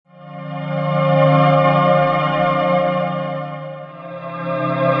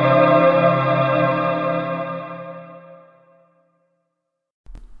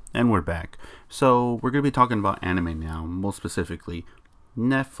we're back. So we're going to be talking about anime now, most specifically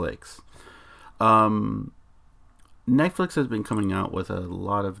Netflix. Netflix has been coming out with a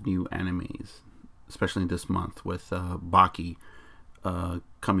lot of new animes, especially this month with Baki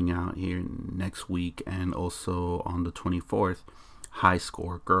coming out here next week, and also on the 24th, High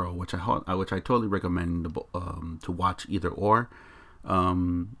Score Girl, which I totally recommend to watch either or.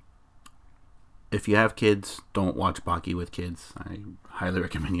 If you have kids, don't watch Baki with kids. I highly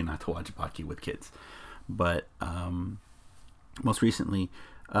recommend you not to watch Baki with kids. But most recently,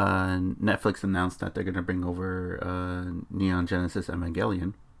 Netflix announced that they're going to bring over Neon Genesis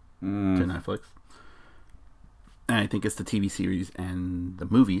Evangelion to Netflix. And I think it's the TV series and the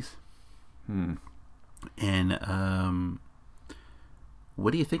movies. And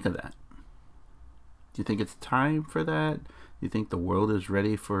what do you think of that? Do you think it's time for that? Do you think the world is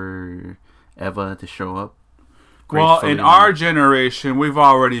ready for Eva to show up? Well, in our generation, we've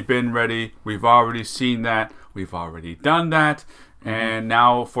already been ready. We've already seen that. We've already done that. And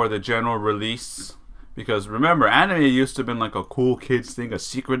now for the general release, because remember, anime used to have been like a cool kids thing, a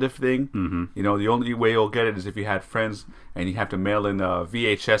secretive thing. You know, the only way you'll get it is if you had friends and you have to mail in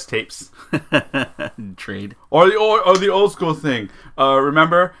VHS tapes. Trade. Or the old school thing.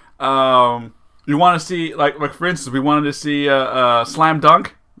 Remember, you want to see, like for instance, we wanted to see Slam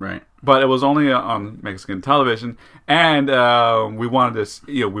Dunk. Right. But it was only on Mexican television, and we wanted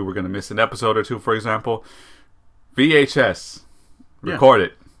to, we were going to miss an episode or two, for example. VHS, record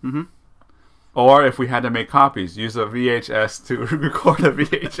it. Or if we had to make copies, use a VHS to record a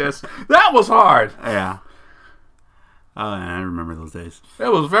VHS. That was hard. Yeah. I remember those days.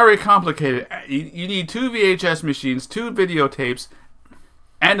 It was very complicated. You need 2 VHS machines, 2 videotapes,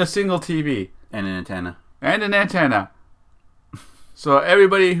 and a single TV. And an antenna. So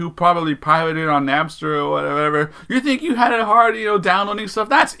everybody who probably pirated on Napster or whatever, you think you had it hard, downloading stuff?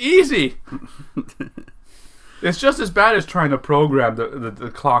 That's easy. It's just as bad as trying to program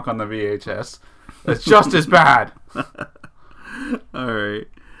the clock on the VHS. It's just as bad. All right.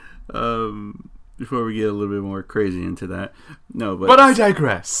 Before we get a little bit more crazy into that, but I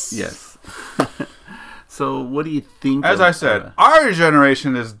digress. Yes. So, what do you think? As I said, our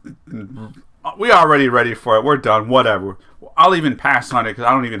generation is. We are already ready for it. We're done. Whatever. I'll even pass on it because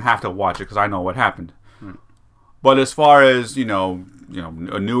I don't even have to watch it because I know what happened. But as far as a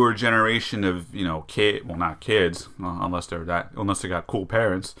newer generation of not kids, unless they got cool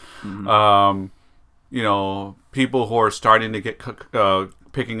parents, people who are starting to get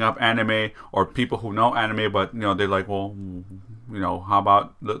picking up anime, or people who know anime, but they're like, well, how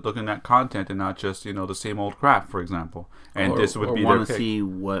about looking at content and not just the same old crap, for example. And this would be want to see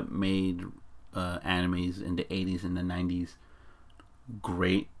what made animes in the 80s and the 90s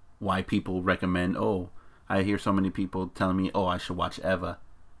great. Why people recommend, I hear so many people telling me, I should watch Eva,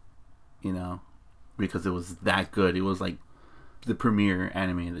 because it was that good. It was like the premier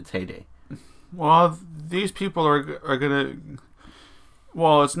anime in its heyday. Well, these people are gonna.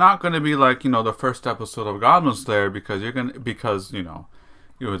 Well, it's not gonna be like the first episode of Goblin Slayer because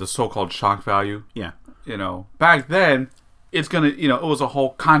the so-called shock value. Yeah. Back then, it's gonna it was a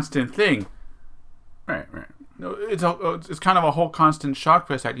whole constant thing. Right. It's kind of a whole constant shock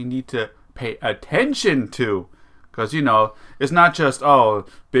face that you need to pay attention to, because it's not just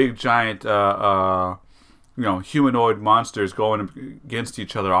big giant humanoid monsters going against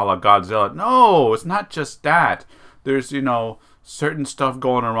each other a la Godzilla. No, it's not just that. There's certain stuff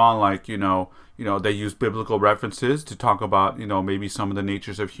going around, like they use biblical references to talk about maybe some of the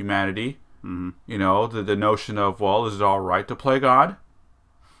natures of humanity. The notion of, is it all right to play God?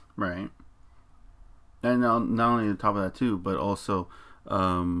 Right. And not only on top of that too, but also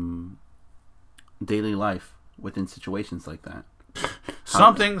daily life within situations like that.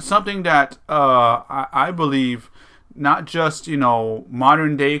 Something that I believe, not just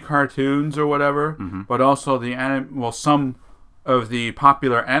modern day cartoons or whatever, but also some of the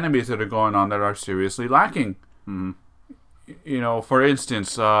popular animes that are going on that are seriously lacking. For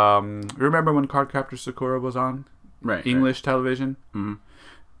instance, remember when Cardcaptor Sakura was on English television?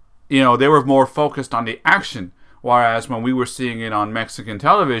 They were more focused on the action, whereas when we were seeing it on Mexican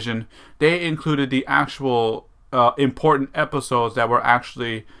television, they included the actual important episodes that were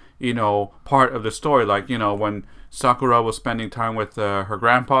actually, part of the story. Like, when Sakura was spending time with her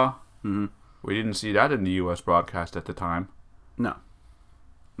grandpa. We didn't see that in the U.S. broadcast at the time. No.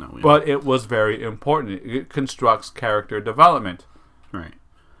 But it was very important. It constructs character development. Right.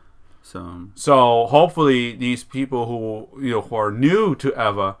 So hopefully these people who are new to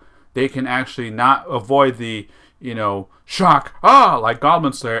Eva, they can actually not avoid the shock like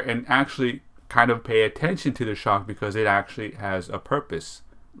Goblin Slayer, and actually kind of pay attention to the shock because it actually has a purpose.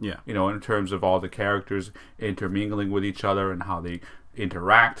 Yeah. You know, in terms of all the characters intermingling with each other and how they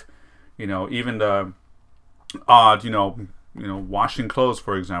interact. You know, even the odd, washing clothes,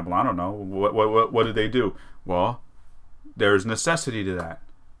 for example. I don't know. What did they do? Well, there's necessity to that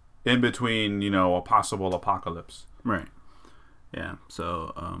in between, a possible apocalypse. Right. Yeah.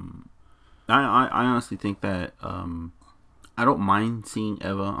 So, I honestly think that I don't mind seeing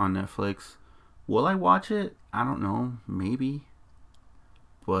Eva on Netflix. Will I watch it? I don't know. Maybe.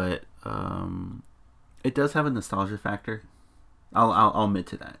 But it does have a nostalgia factor. I'll admit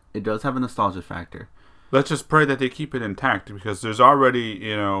to that. It does have a nostalgia factor. Let's just pray that they keep it intact, because there's already,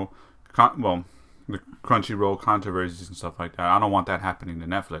 the Crunchyroll controversies and stuff like that. I don't want that happening to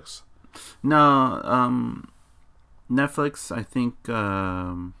Netflix. No, Netflix, I think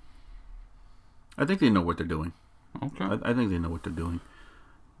they know what they're doing. Okay. I think they know what they're doing.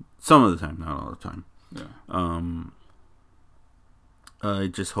 Some of the time, not all the time. Yeah. I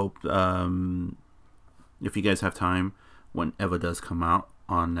just hope if you guys have time when Eva does come out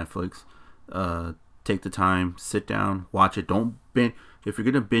on Netflix, take the time, sit down, watch it. Don't binge. If you're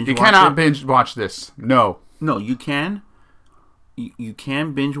gonna binge, you cannot binge watch this. No, you can. You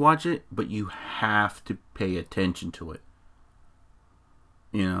can binge watch it, but you have to pay attention to it.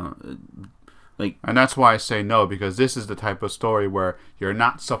 And that's why I say no, because this is the type of story where you're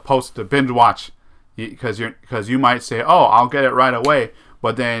not supposed to binge watch, because you might say, "Oh, I'll get it right away,"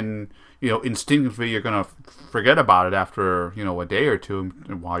 but then instinctively you're gonna forget about it after a day or two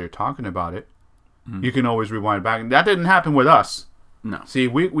while you're talking about it. Mm-hmm. You can always rewind back. That didn't happen with us. No. See,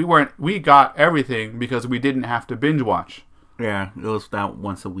 we got everything because we didn't have to binge watch. Yeah, it was that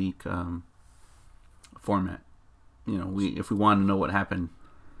once a week format. If we wanted to know what happened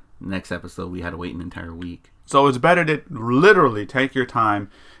next episode, we had to wait an entire week. So it's better to literally take your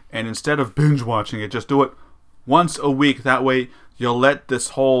time, and instead of binge watching it, just do it once a week. That way you'll let this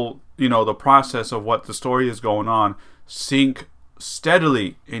whole, the process of what the story is going on sink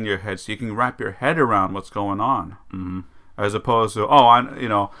steadily in your head, so you can wrap your head around what's going on. Mm-hmm. As opposed to, I want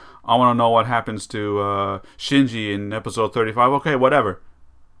to know what happens to Shinji in episode 35. Okay, whatever.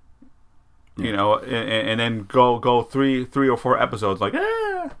 Yeah. And then go three or four episodes like,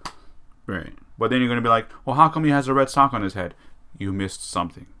 right. But then you're going to be like, well, how come he has a red sock on his head? You missed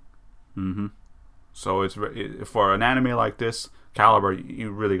something. Mm-hmm. So it's for an anime like this caliber, you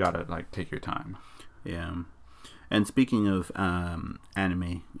really got to take your time. Yeah. And speaking of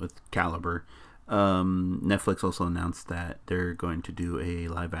anime with caliber, Netflix also announced that they're going to do a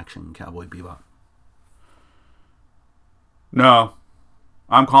live-action Cowboy Bebop. No.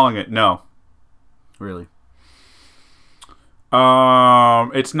 I'm calling it no. Really?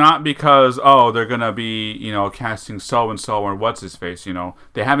 It's not because, they're going to be, casting so-and-so or what's-his-face,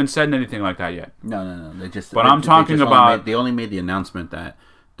 They haven't said anything like that yet. No. They only made the announcement that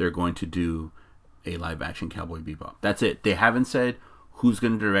they're going to do a live-action Cowboy Bebop. That's it. They haven't said who's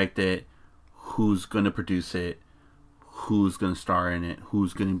going to direct it, who's going to produce it, who's going to star in it,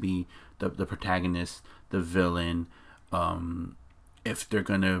 who's going to be the protagonist, the villain, if they're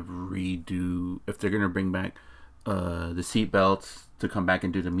going to bring back the seatbelts to come back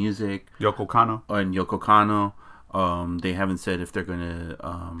and do the music. Yoko Kanno. And Yoko Kanno. They haven't said if they're going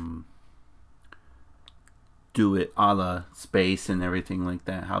to do it a la Space and everything like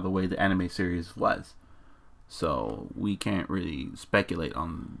that, how the way the anime series was. So we can't really speculate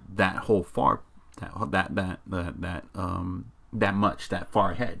on that whole far that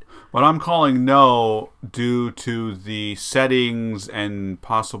far ahead. But I'm calling no due to the settings and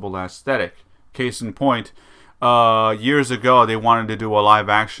possible aesthetic. Case in point, years ago they wanted to do a live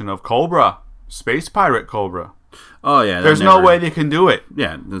action of Cobra, Space Pirate Cobra. Oh yeah, there's no way they can do it.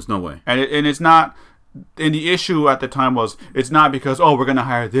 Yeah, there's no way. And it's not. And the issue at the time was, it's not because, we're going to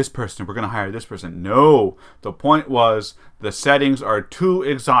hire this person, we're going to hire this person. No. The point was, the settings are too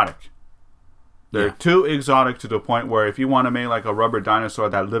exotic. They're too exotic to the point where if you want to make like a rubber dinosaur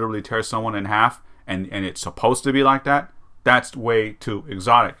that literally tears someone in half, and it's supposed to be like that, that's way too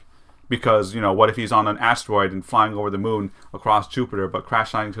exotic. Because, what if he's on an asteroid and flying over the moon across Jupiter, but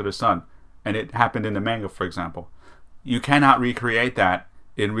crash landing to the sun? And it happened in the manga, for example. You cannot recreate that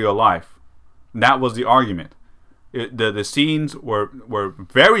in real life. That was the argument. The scenes were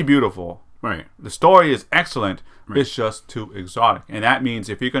very beautiful. Right. The story is excellent. Right. It's just too exotic. And that means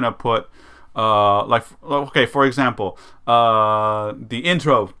if you're going to put, for example, the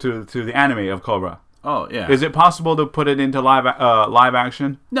intro to the anime of Cobra. Oh, yeah. Is it possible to put it into live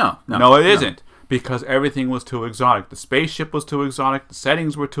action? No, it isn't. Because everything was too exotic. The spaceship was too exotic. The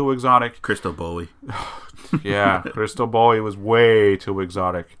settings were too exotic. Crystal Bowie. Yeah, Crystal Bowie was way too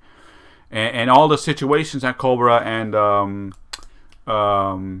exotic. And all the situations at Cobra and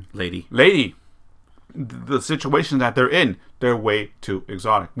lady, the situation that they're in, they're way too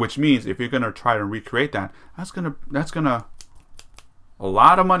exotic. Which means if you're gonna try to recreate that, that's gonna a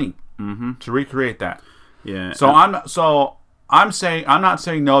lot of money to recreate that. Yeah. So I'm not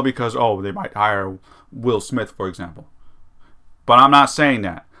saying no because they might hire Will Smith, for example. But I'm not saying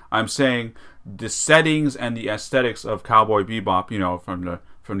that. I'm saying the settings and the aesthetics of Cowboy Bebop,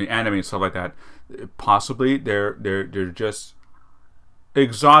 from the anime and stuff like that, possibly they're just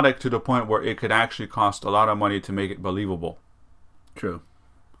exotic to the point where it could actually cost a lot of money to make it believable. True.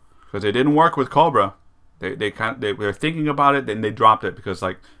 Because they didn't work with Cobra. They were thinking about it, then they dropped it because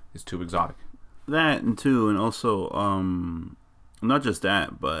it's too exotic. That and also not just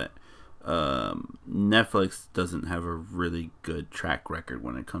that, but Netflix doesn't have a really good track record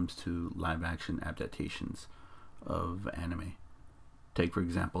when it comes to live action adaptations of anime. Take, for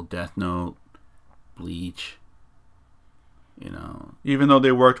example, Death Note, Bleach. Even though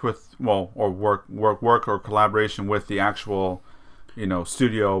they worked with work or collaboration with the actual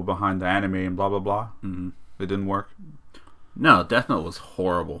studio behind the anime and blah blah blah, it didn't work. No, Death Note was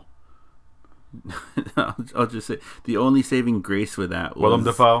horrible. I'll just say the only saving grace with that was William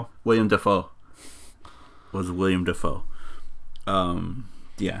Dafoe. William Dafoe.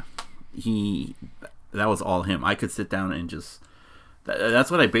 Yeah, that was all him. I could sit down and just. That's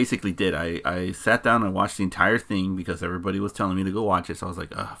what I basically did. I sat down and watched the entire thing because everybody was telling me to go watch it. So I was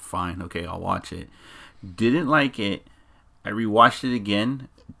like, fine, okay, I'll watch it. Didn't like it. I rewatched it again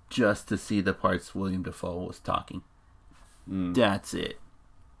just to see the parts William Dafoe was talking. That's it.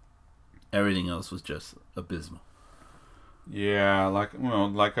 Everything else was just abysmal. Yeah,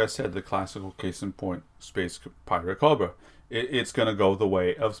 like I said, the classical case in point, Space Pirate Cobra. It's gonna go the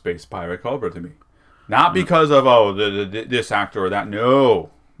way of Space Pirate Cobra to me. Not because of this actor or that.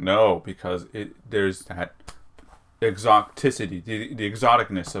 No, because there's that exoticity, the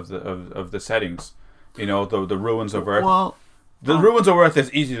exoticness of the settings. The ruins of Earth. Well, the ruins of Earth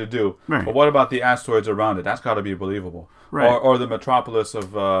is easy to do, right. But what about the asteroids around it? That's got to be believable. Right. Or the metropolis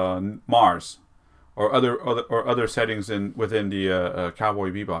of Mars, or other settings within the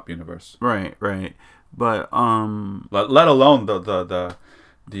Cowboy Bebop universe. Right. But let alone the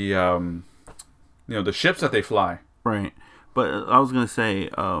ships that they fly. Right. But I was going to say,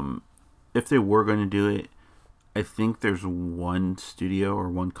 if they were going to do it, I think there's one studio or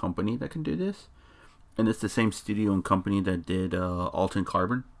one company that can do this. And it's the same studio and company that did Altered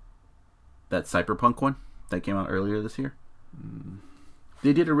Carbon. That cyberpunk one that came out earlier this year.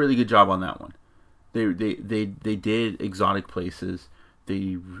 They did a really good job on that one. They did exotic places.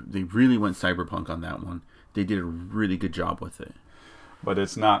 They really went cyberpunk on that one. They did a really good job with it. But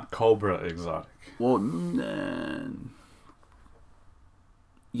it's not Cobra exotic. Well,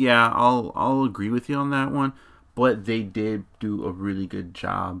 yeah, I'll agree with you on that one. But they did do a really good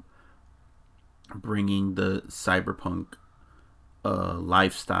job bringing the cyberpunk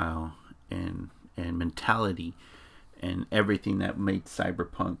lifestyle and mentality and everything that made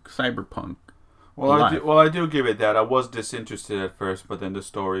cyberpunk. Well, I do give it that. I was disinterested at first, but then the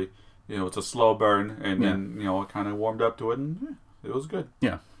story, it's a slow burn, and then I kind of warmed up to it, and it was good.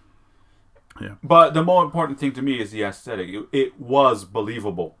 Yeah. But the more important thing to me is the aesthetic. It was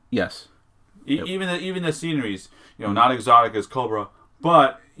believable. Yes. Yep. Even the sceneries, not exotic as Cobra,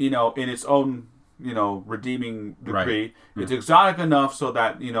 but in its own redeeming degree, right. It's exotic enough so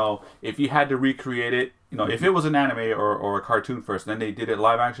that if you had to recreate it, if it was an anime or a cartoon first, then they did it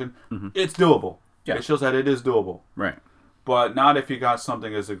live action, it's doable. Yeah. It shows that it is doable. Right. But not if you got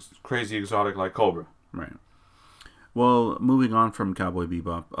something as crazy exotic like Cobra. Right. Well, moving on from Cowboy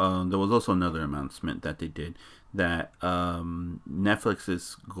Bebop, there was also another announcement that they did that Netflix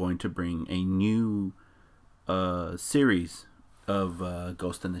is going to bring a new series of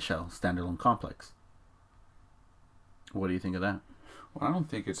Ghost in the Shell standalone complex. What do you think of that? Well, I don't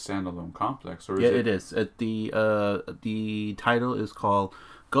think it's standalone complex, or it is. The title is called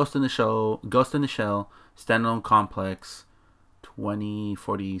Ghost in the Shell Standalone Complex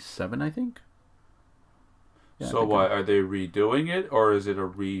 2047, I think. Yeah, so what, are they redoing it, or is it a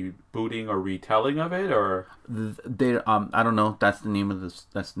rebooting or retelling of it, or they I don't know. That's the name of this.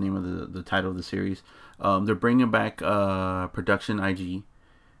 That's the name of the title of the series. They're bringing back production IG,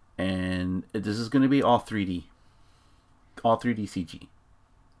 and this is going to be all 3D CG.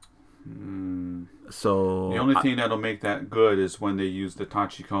 So the only thing that'll make that good is when they use the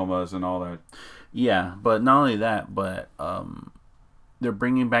tachikomas and all that. Yeah, but not only that, but they're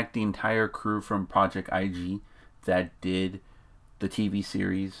bringing back the entire crew from Project IG that did the TV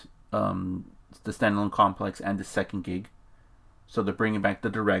series, the standalone complex, and the second gig. So they're bringing back the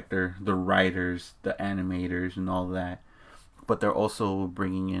director, the writers, the animators, and all that but they're also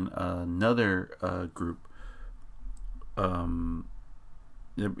bringing in another group.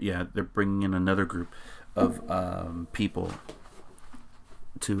 They're bringing in another group of people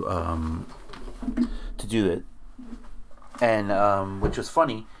to do it, and which was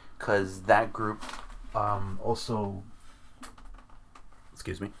funny because that group also,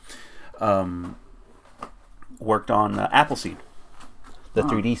 excuse me, worked on Appleseed, the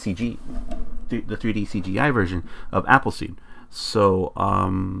 3D CG, the 3D CGI version of Appleseed. So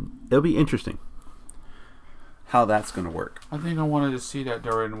it'll be interesting how that's going to work. I think I wanted to see that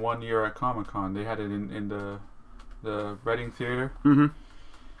during 1 year at Comic-Con. They had it in the Reading Theater. Mm-hmm.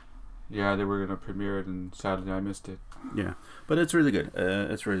 Yeah, they were going to premiere it, and sadly I missed it. Yeah, but it's really good.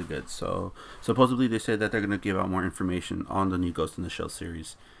 It's really good. So supposedly they said that they're going to give out more information on the new Ghost in the Shell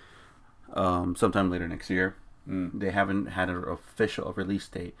series sometime later next year. They haven't had an official release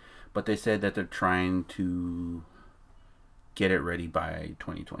date, but they said that they're trying to get it ready by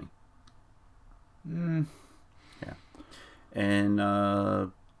 2020. Yeah.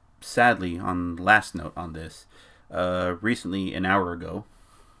 And sadly, on last note on this, recently, an hour ago,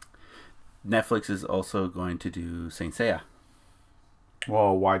 Netflix is also going to do Saint Seiya.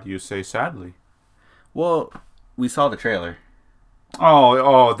 Well, why do you say sadly? Well, we saw the trailer.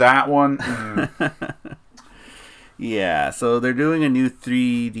 Oh, that one? Yeah, so they're doing a new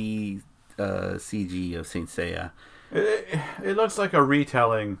 3D CG of Saint Seiya. It looks like a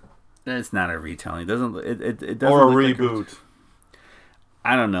retelling. It's not a retelling. It doesn't Or a look reboot. Like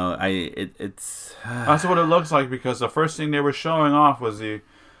I don't know. It's That's what it looks like, because the first thing they were showing off was the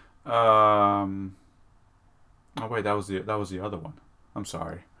oh wait, that was the other one. I'm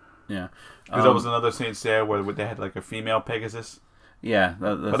sorry. Yeah. Because that was another Saint Seiya where they had like a female Pegasus. Yeah.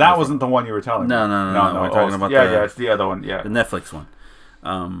 But that wasn't the one you were telling me. No. We're talking about it's the other one. Yeah. The Netflix one.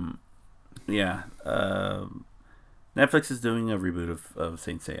 Netflix is doing a reboot of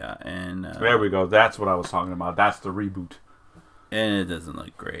Saint Seiya, and there we go. That's what I was talking about. That's the reboot. And it doesn't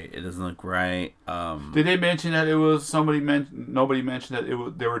look great. It doesn't look right. Did they mention that it was nobody mentioned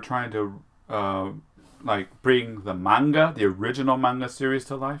that they were trying to like bring the manga, the original manga series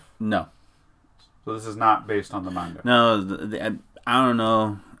to life? No. So this is not based on the manga. No, I don't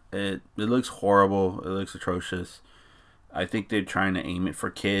know. It looks horrible. It looks atrocious. I think they're trying to aim it for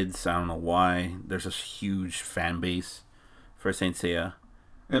kids. I don't know why. There's this huge fan base for Saint Seiya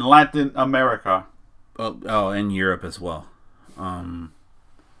in Latin America. Oh, and Europe as well.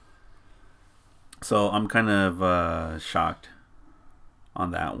 So I'm kind of shocked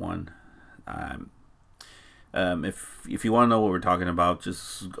on that one. If you want to know what we're talking about,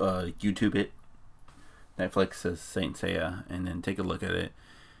 just YouTube it. Netflix says Saint Seiya, and then take a look at it,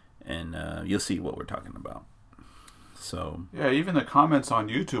 and you'll see what we're talking about. So yeah, even the comments on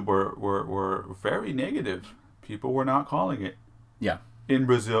YouTube were very negative. People were not calling it. Yeah. In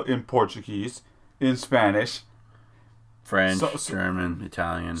Brazil, in Portuguese, in Spanish, French, German,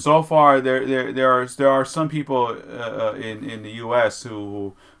 Italian. So far, there are some people in the U.S.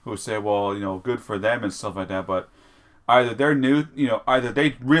 who say, well, good for them and stuff like that. But either they're new, either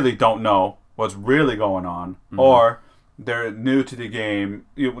they really don't know what's really going on, or they're new to the game,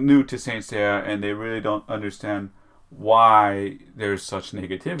 new to Saint Seiya, and they really don't understand why there's such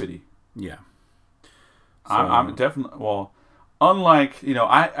negativity. Yeah. So, I'm definitely unlike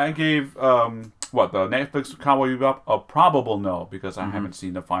I gave the Netflix Cowboy Bebop a probable no, because I haven't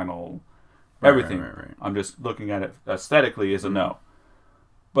seen the final everything. Right. I'm just looking at it aesthetically as a no.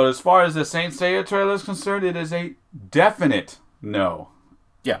 But as far as the Saint Seiya trailer is concerned, it is a definite no.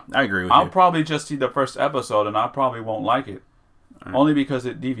 Yeah, I agree with you. I'll probably just see the first episode, and I probably won't like it, only because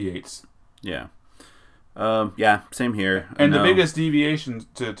it deviates. Yeah. Yeah, same here. And the biggest deviation,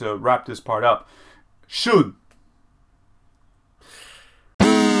 to wrap this part up, Shun